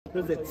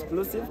CRUZ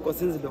exclusive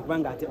kosinzidde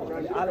okubanga ate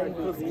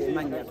ALLANCRUZ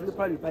emanya tuli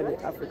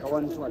private Africa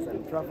One Tours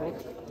and Travel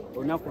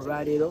olunaku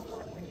olwaleero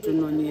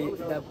tunonye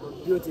the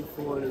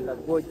beautiful the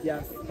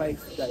gorgeous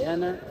Sprise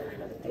Diana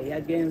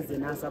yagenze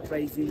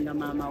n'asurprisinga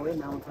maama we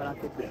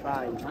n'amutwalako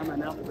Dubai. Maama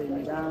n'akuba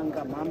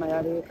emiranga, maama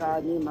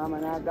yaleekaanye, maama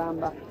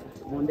n'agamba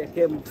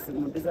mundeke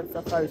mu desert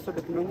safari. So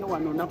tunonye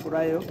wano olunaku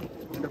olwaleero,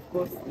 and of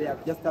course they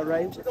have just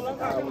arrived.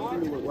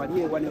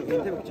 Wali wano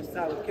Entebbe ku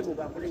kisaawe Kebo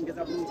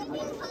baakulengeza bulungi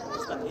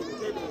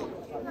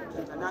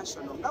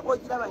international nga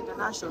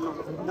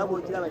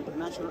bw'ogiraba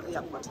international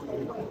airport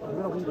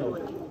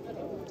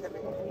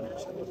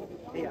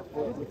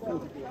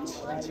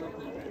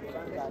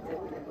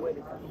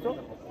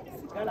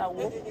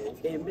sigalawo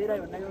embeera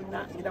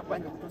yonna ngenda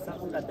kwanja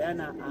kutuusaako nga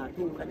Diana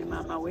atuuka ne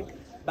maama we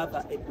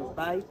bava e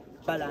Dubai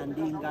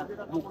balandinga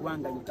mu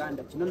ggwanga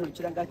Uganda. Kino nno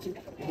kiraga ki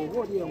bw'oba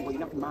oliyo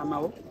ng'olina ku maama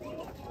wo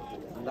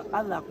nga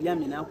Allah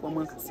akuyambye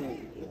n'akuwamu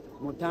akasente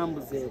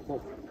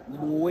mutambuzeeko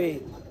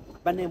muwe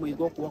bane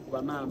muyiga okuwa ku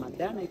bamaama.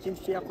 Diana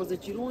ekintu kye yakoze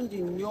kirungi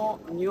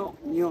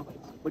nnyo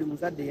buli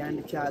muzadde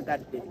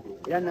yandikyagadde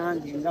era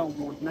nange nga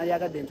omuntu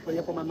nalyagadde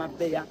ntukolyeko mama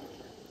Beya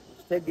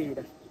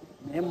kitegeera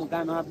naye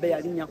muganda wa Beya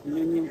alinnya ku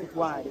nnyonyi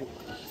nkutwale.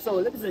 So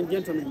ladies and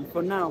gentlemen,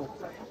 for now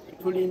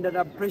tulinda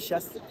the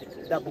precious,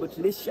 the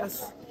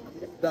bootylicious,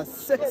 the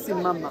sexy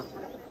mama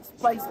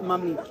Spice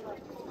Mami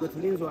gwe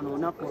tulinze wano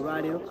olunaku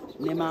olwaleero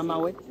ne maama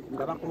we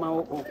nga bakomawo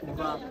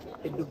okuva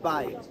e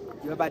Dubai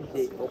gye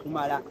babadde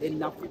okumala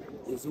ennaku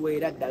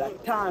eziwera ddala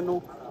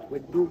 5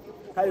 weddu.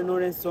 Kale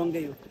n'olw'ensonga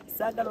eyo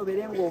saagala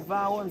obeere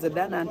ng'ovaawo nze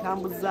Diana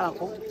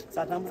ntambuzaako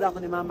saatambuzaako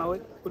ne maama we,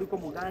 kuliko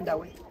muganda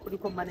we,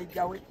 kuliko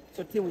manager we,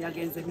 so tiimu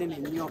yagenze nnene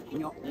nnyo.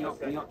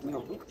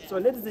 So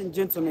ladies and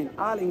gentlemen,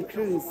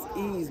 ALLANCRUZ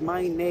is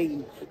my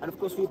name, and of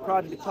course we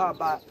proudly powered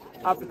by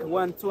Africa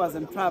One Tours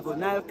and Travel,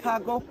 Nile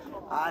Cargo,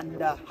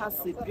 and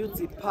Hassi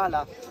Beauty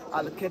Parlor,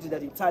 located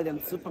at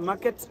Italian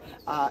supermarket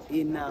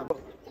in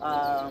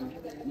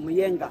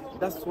Muyenga.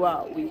 That's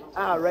where we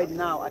are right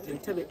now at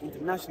Entebbe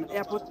International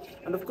Airport,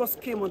 and of course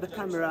Kim on the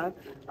camera,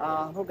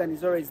 Hogan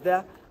is always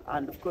there,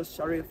 and of course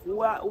Sharif.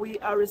 We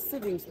are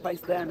receiving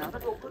Spice Diana,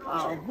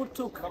 who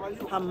took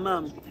her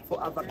mom for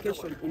a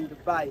vacation in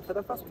Dubai. For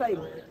the first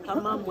time,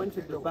 her mom went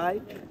to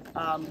Dubai,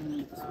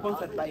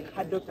 sponsored by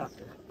her daughter,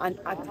 an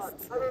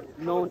artist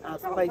known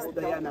as Spice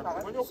Diana.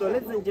 So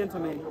ladies and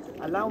gentlemen,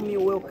 allow me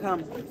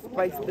welcome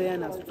Spice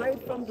Diana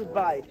straight from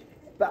Dubai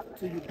back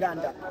to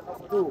Uganda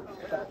to do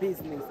the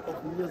business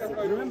of music.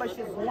 Remember,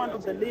 she's one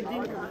of the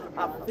leading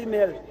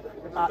female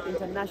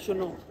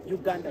international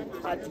Ugandan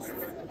artists.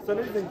 So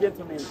ladies and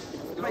gentlemen,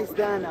 Spice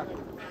Diana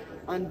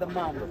and the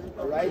mom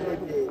right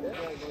there.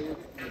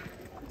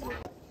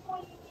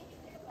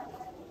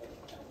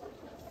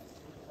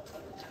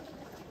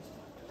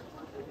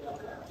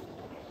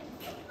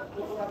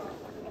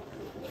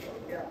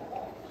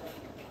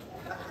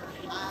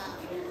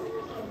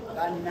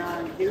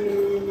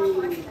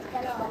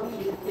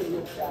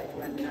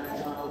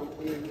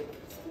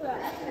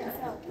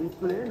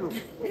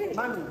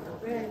 Mami,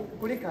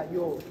 kulika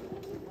yo.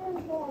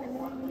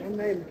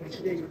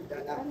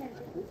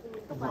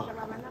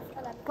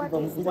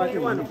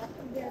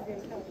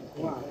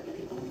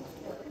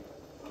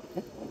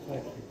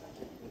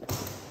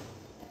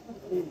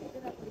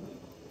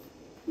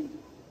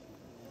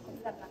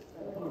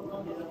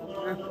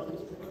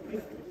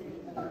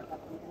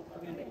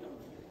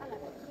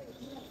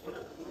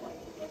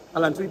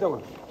 Alan, tweet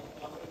one.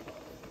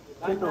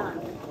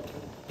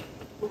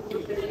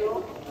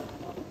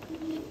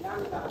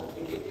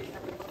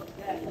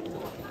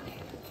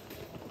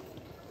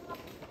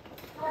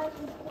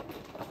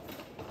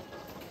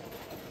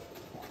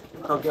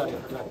 Okay.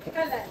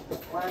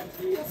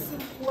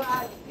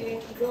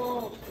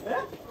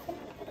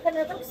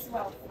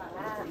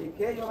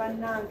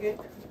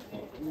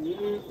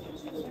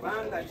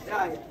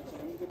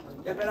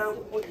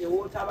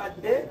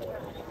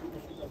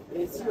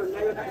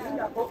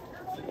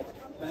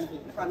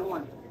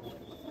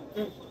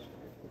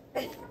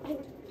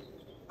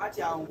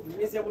 Ati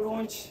awumize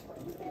bulungi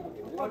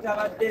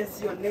otabadde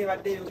ensi yonna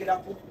ebadde eyogera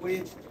ku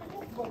ggwe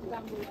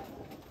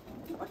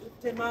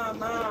batutte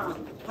maama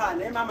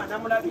naye maama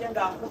namulabye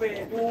ng'akuba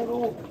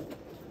enduulu.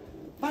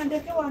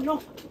 Bandeke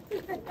wano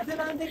ate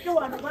bandeke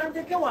wano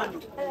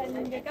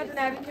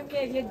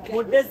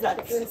mu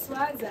desert.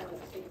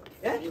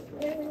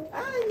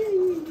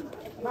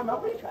 Mama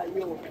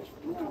kulikayo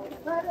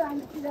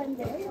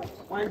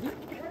wangi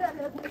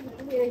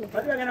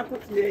bati bagenda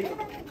kutireyo.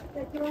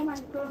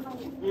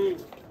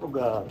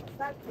 Oga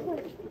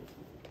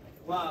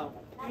wow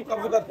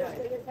mukavuga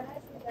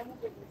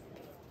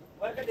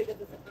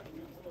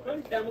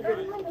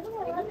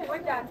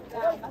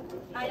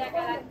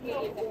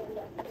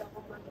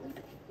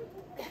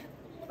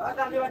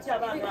bagambe batya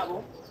abaana abo.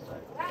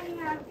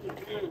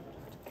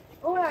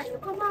 Oye,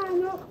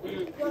 comando,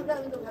 yo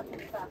dando una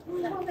puta.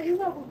 No me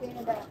iba a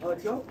comer.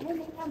 Ocho.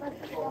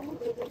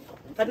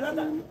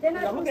 Kadanga.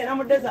 Ya munge na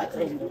mu desert.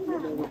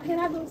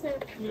 Kena dulce.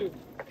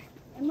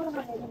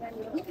 Emurga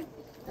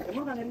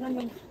Emurga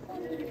nganyo.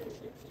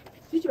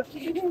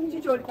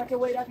 Chicho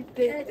likatewera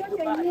bite.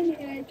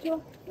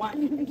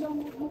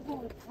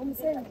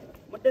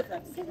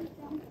 Mudesa.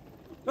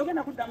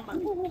 Togenda kuddamu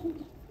mami.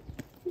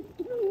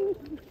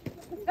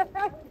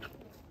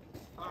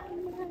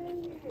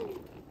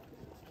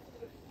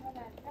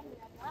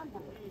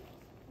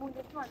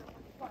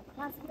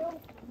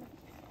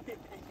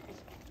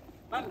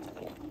 Mami,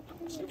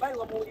 Dubai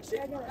wamuulidde.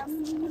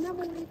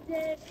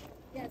 Namuulidde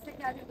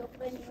yasekaliza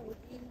okubenya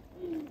obudini.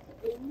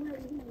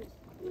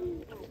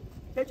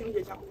 Ekirungi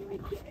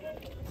ekyakuyimidde.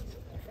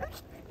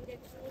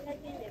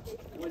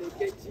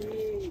 Oleke ki?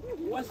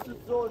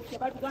 Wasuze otya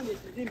batugambye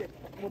ekizimbe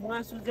mwe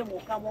mwasuze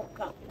mwokka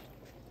mwokka.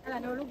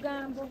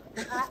 Olugambo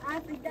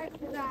azijja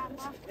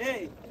kugamba.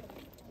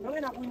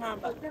 Nogenda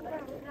kuŋŋamba.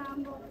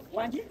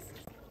 Wangi?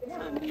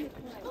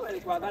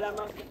 Kwagala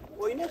mama.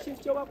 Olina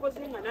ekintu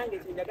kyobakoze nga nange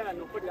kyenjagala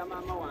n'okukolera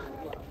maama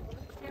wange.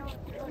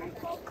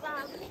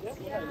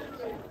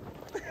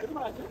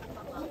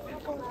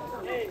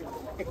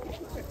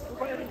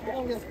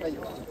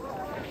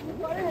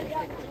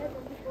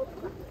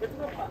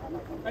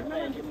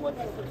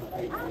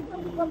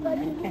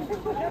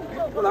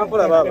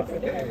 Pola baba.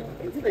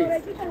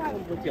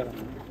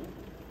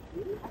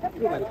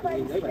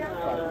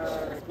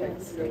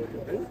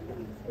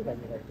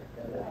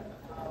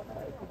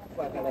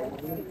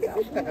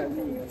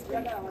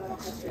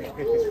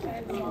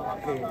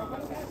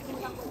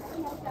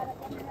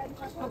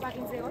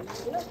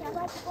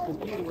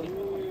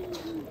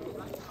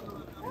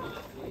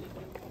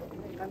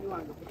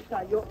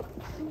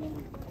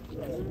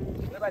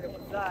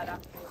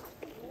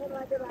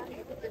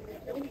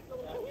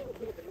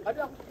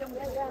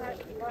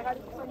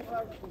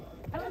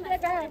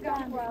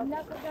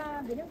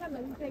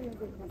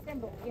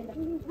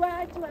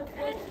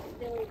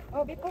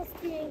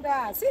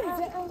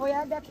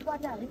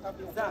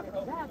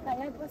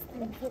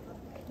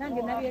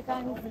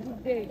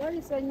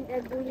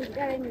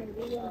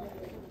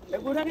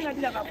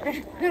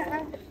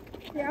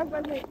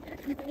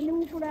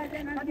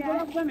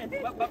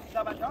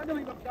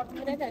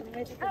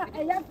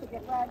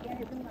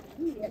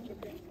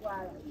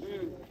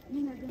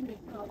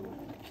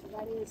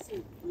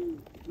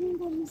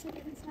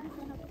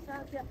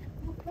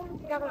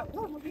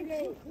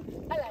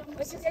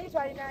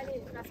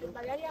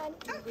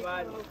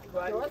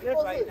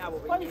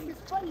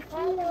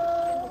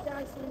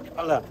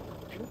 Allah,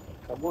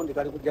 kamondi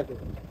kali kujake.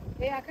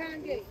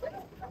 Akange.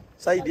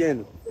 Side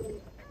yenu.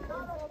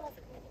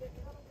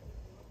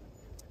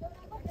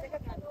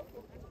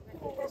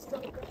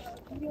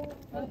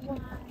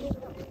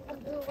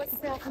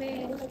 What's up,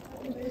 man?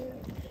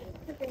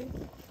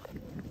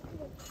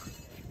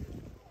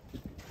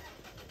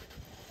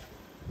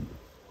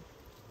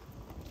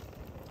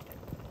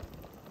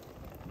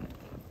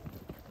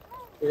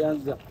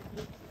 Yanza.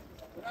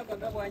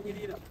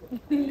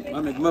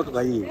 Mama kumaka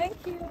kayi.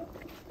 Thank you.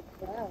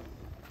 Wow.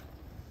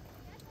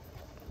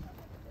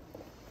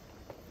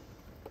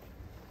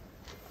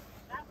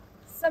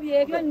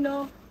 Sabyebyo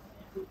nno.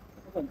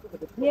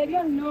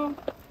 Yebyo nno.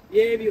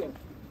 Yebyo.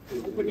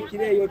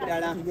 Kulikireyo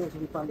ddala.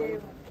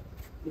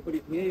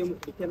 Kulikireyo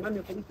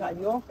mutemame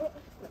kulikayo.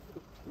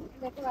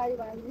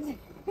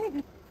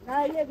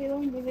 Naye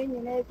ebirungi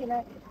binnyina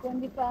ekina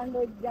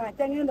kundipando jja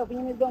ate ngenda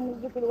okunyumiza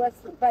omuzzukulu wa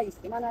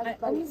Sprise mana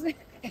Sprise.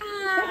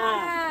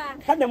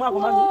 Kadde mwako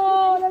mami.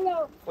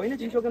 Oyina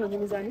ekintu kyogenda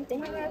onyumiza ani?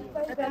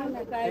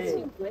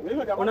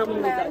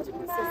 Onamunyumiza ki?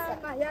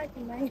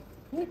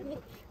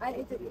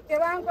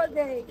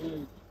 Tebankoze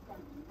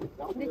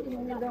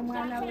ndikinyumiza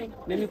omwana we.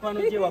 N'emikwano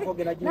gye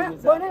wakogera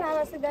ginyumiza. Bonna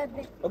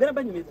n'abasigadde. Ogenda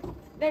banyumiza?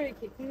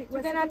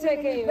 Tugenda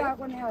teekeyo.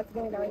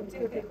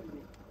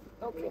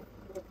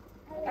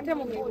 Ate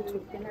mu buutu.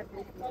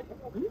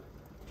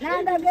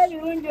 Nandaga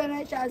ebirungi ono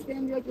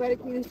ekyasembyo kibali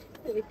ku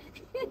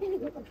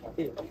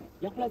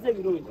yakulaze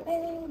ebirungi.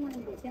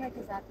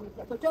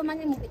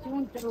 Kyomanyi mu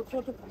ekirungi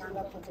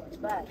kyotufunanga ku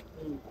Dubai.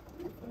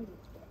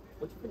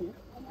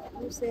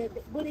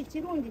 Buli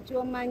kirungi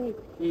kyomanyi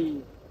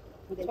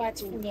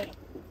twakifunye.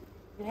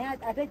 Naye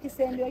ate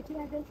ekisembyo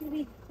ekirala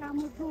ekiri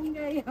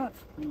kyamuzunga eyo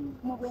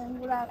mu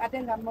bwengula ate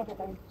nga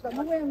mmotoka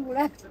mu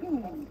bwengula.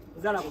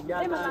 Zala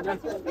kubyagana.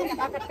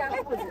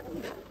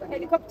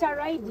 Helicopter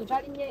ride,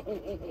 twalinye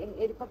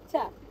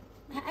helicopter.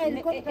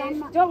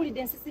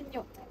 Towulidde ensisi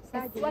nnyo.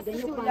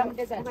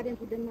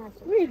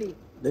 Really?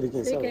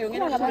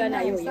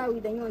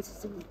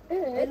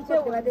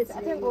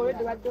 Ate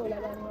ng'olwedde wadde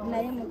olaba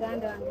naye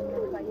muganda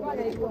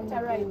wange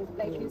helicopter ride,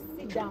 like you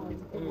sit down,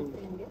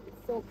 everything.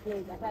 It's so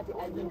crazy. I thought it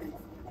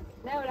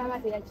naye olaba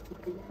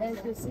teyakituddde.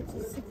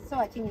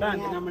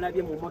 Bambi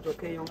namulabye mu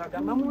mmotoka eyo nga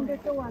gamba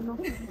mundeke wano.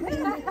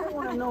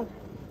 Wano.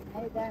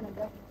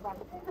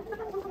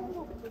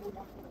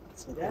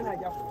 Diana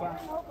ajja kufa.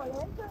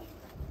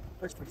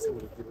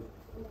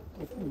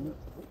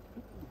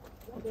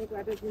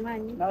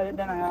 Nawe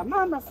Diana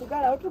mama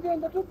sigala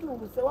otugenda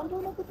tutuuse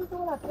wantuuna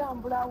kutusobola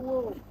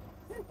tambulawo.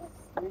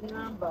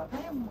 Engamba.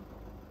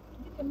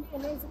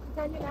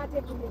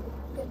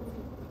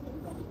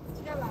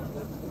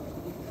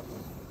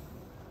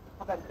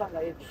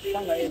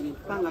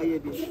 Panga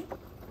yebi.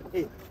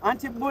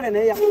 Anti Bule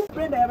naye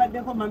Brenda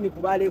yabaddeko mami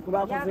kubale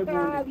kubakoze gundi.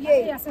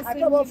 Yakabye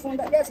ate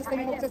bofunda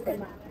yasesema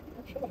kusesema.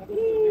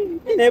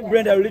 Ne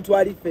Brenda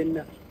ulitwali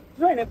fenna.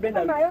 Ne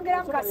Brenda.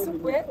 Ayongera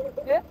mukasukwe.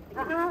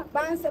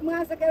 Banse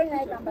mwanse kero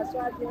naye kamba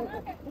swali.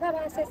 Nga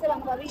basese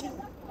bamwe babiri.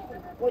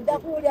 Ojja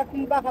kulya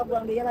kumbaka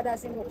gwange yabadde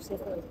asinga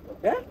okuseka.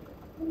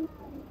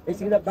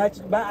 Ekigira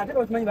ba ate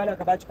okimanyi bali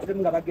akabachi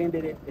kutemu nga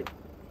bagenderedde.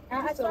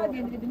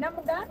 Twagenderedde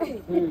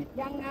namugambe.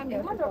 Yaŋŋambye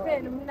Emmotoka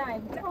eno munaye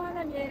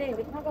mutawana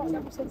myerere.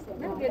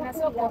 Nange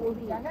nasooka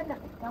okuwulira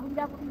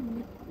nawulira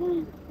bulungi.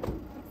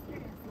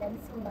 Yali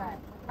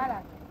Sprise.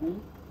 Ala.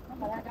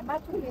 Amalanga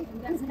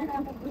batugenda nzina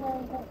mu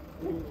gongo.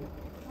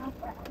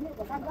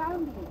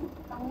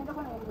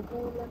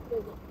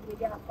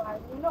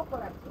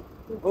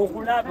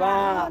 Okulaba.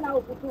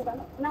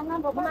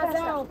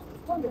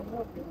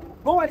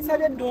 Bo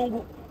walisabye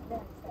eddungu.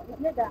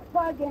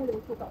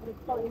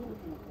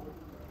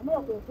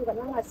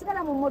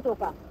 Sigala mu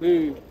mmotoka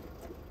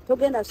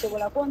togenda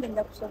kusobola konde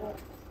nja kusobola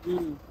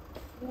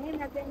naye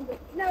nagende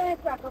nawe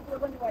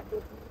twakakulegondi wadde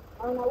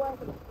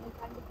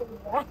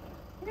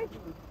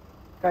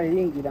Kale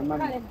yingira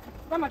mami. Kale,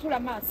 mama tula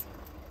maaso.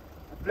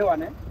 Atule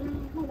wane?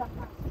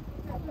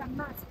 tula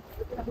maaso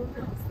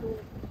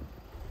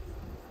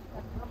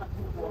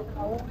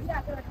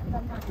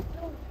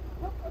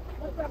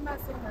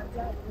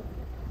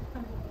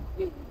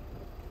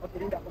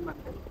Okirinda kuma.